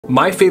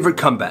My favorite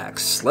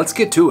comebacks. Let's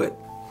get to it.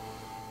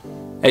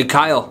 Hey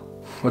Kyle.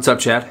 What's up,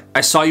 Chad?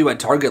 I saw you at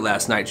Target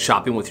last night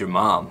shopping with your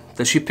mom.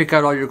 Does she pick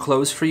out all your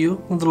clothes for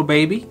you, little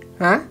baby?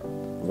 Huh?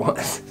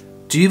 What?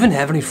 Do you even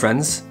have any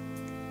friends?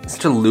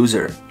 Such a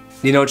loser.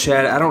 You know,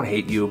 Chad, I don't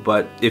hate you,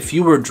 but if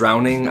you were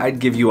drowning, I'd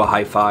give you a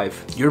high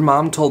five. Your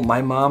mom told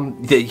my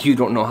mom that you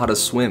don't know how to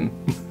swim.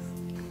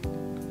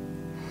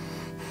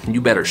 You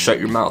better shut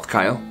your mouth,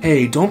 Kyle.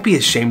 Hey, don't be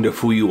ashamed of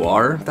who you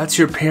are. That's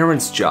your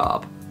parents'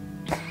 job.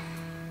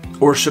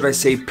 Or should I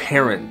say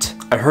parent?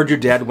 I heard your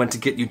dad went to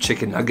get you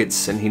chicken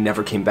nuggets and he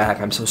never came back.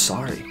 I'm so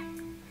sorry.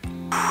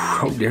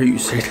 How dare you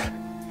say that?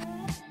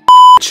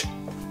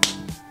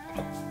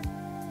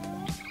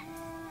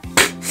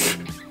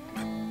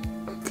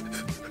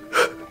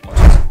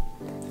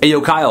 Hey,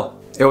 yo, Kyle.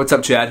 Hey, what's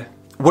up, Chad?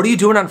 What are you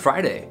doing on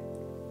Friday?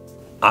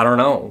 I don't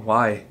know.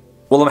 Why?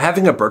 Well, I'm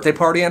having a birthday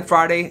party on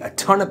Friday. A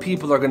ton of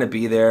people are gonna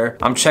be there.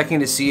 I'm checking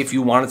to see if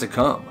you wanted to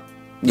come.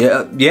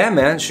 Yeah,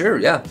 man, sure,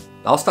 yeah.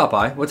 I'll stop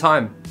by. What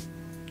time?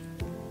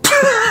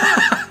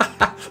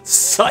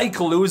 Psych,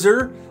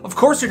 loser. Of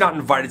course you're not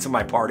invited to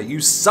my party.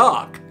 You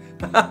suck.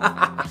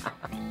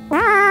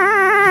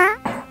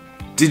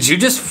 Did you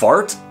just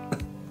fart?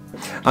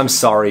 I'm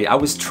sorry. I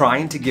was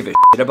trying to give a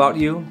shit about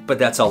you, but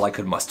that's all I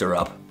could muster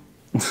up.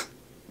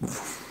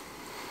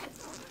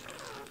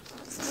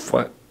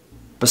 What?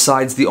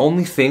 Besides, the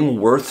only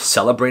thing worth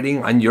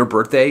celebrating on your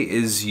birthday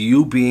is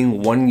you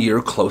being 1 year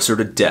closer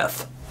to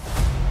death.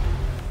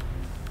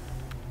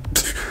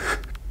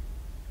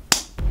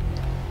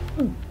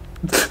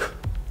 This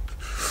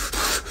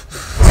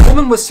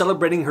woman was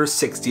celebrating her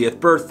 60th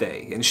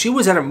birthday, and she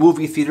was at a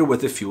movie theater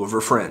with a few of her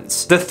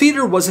friends. The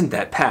theater wasn't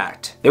that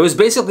packed. It was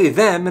basically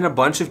them and a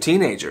bunch of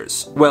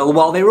teenagers. Well,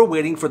 while they were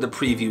waiting for the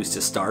previews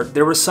to start,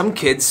 there were some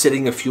kids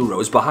sitting a few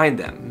rows behind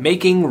them,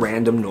 making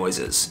random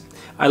noises.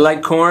 I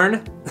like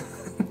corn.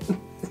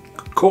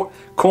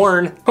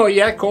 Corn. Oh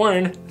yeah,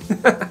 corn.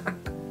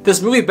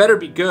 This movie better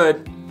be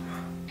good.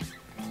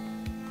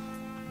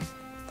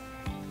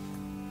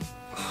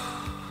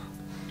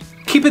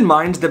 Keep in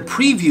mind, the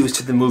previews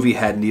to the movie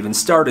hadn't even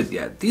started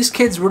yet. These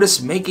kids were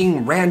just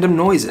making random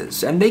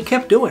noises, and they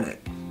kept doing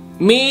it.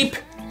 Meep!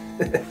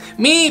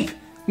 Meep!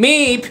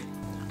 Meep!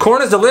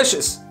 Corn is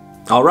delicious.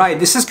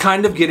 Alright, this is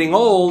kind of getting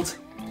old.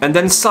 And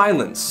then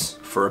silence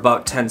for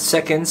about 10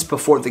 seconds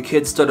before the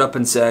kid stood up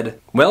and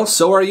said, well,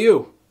 so are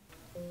you.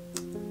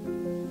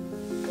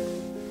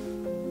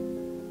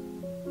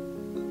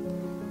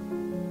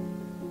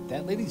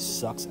 That lady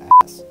sucks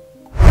ass.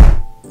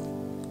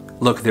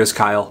 Look, there's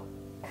Kyle.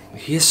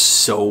 He is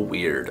so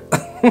weird.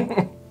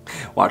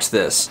 Watch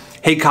this.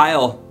 Hey,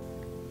 Kyle.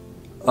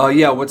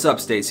 Yeah, what's up,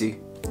 Stacy?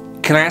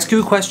 Can I ask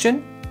you a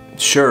question?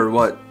 Sure,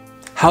 what?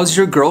 How's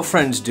your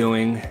girlfriend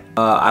doing?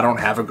 I don't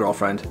have a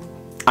girlfriend.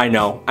 I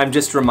know, I'm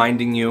just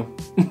reminding you.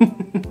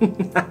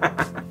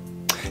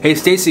 Hey,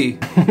 Stacy.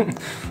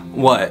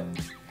 What?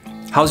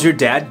 How's your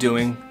dad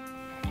doing?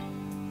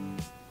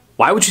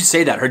 Why would you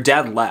say that? Her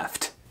dad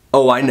left.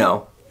 Oh, I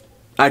know.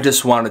 I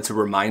just wanted to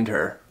remind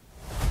her.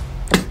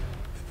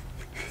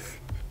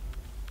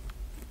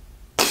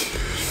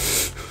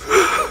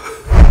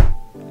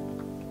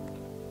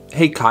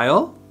 Hey,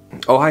 Kyle?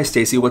 Oh, hi,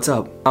 Stacy. What's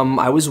up?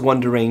 I was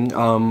wondering,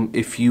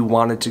 if you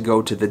wanted to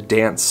go to the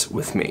dance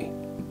with me.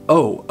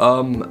 Oh,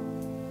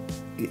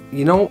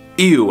 you know,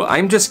 ew,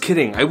 I'm just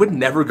kidding. I would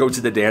never go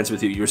to the dance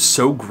with you. You're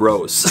so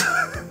gross.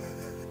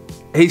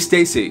 Hey,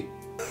 Stacy.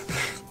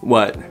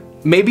 What?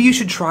 Maybe you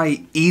should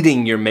try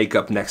eating your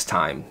makeup next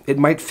time. It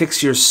might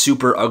fix your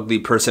super ugly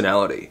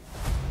personality.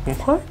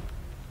 What?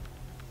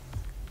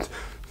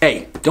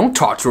 Hey, don't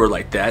talk to her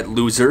like that,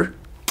 loser.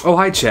 Oh,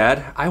 hi,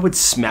 Chad. I would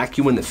smack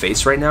you in the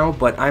face right now,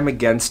 but I'm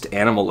against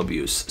animal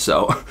abuse,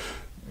 so...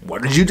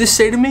 What did you just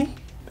say to me?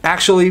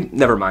 Actually,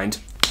 never mind.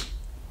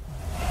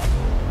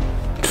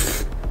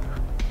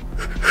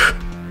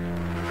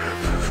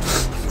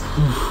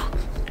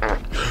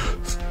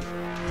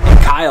 Hey,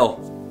 Kyle.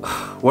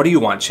 What do you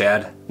want,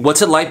 Chad?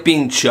 What's it like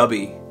being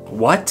chubby?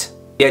 What?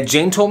 Yeah,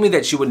 Jane told me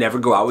that she would never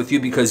go out with you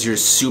because you're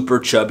super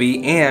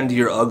chubby and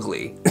you're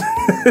ugly.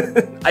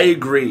 I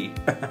agree.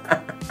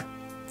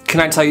 Can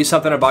I tell you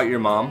something about your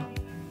mom?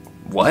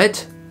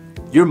 What?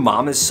 Your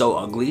mom is so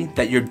ugly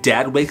that your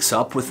dad wakes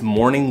up with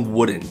morning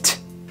wouldn't.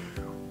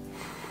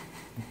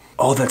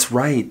 Oh, that's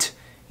right.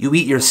 You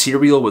eat your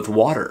cereal with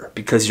water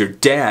because your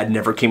dad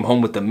never came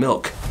home with the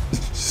milk.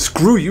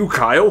 Screw you,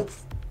 Kyle.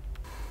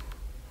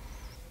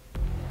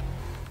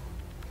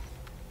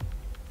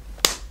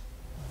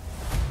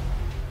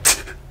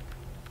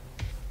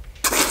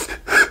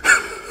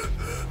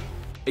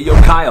 Hey, yo,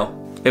 Kyle.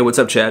 Hey, what's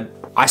up, Chad?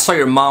 I saw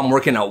your mom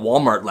working at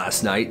Walmart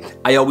last night.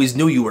 I always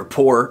knew you were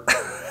poor.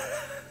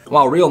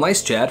 Wow, real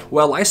nice, Chad.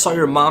 Well, I saw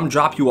your mom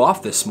drop you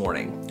off this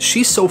morning.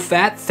 She's so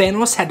fat,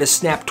 Thanos had to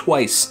snap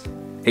twice.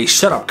 Hey,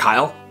 shut up,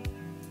 Kyle.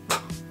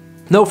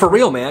 No, for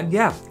real, man,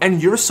 yeah.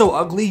 And you're so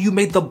ugly, you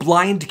made the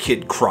blind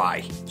kid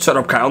cry. Shut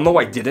up, Kyle. No,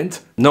 I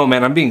didn't. No,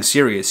 man, I'm being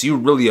serious. You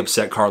really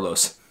upset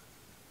Carlos.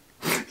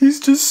 He's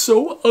just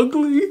so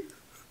ugly.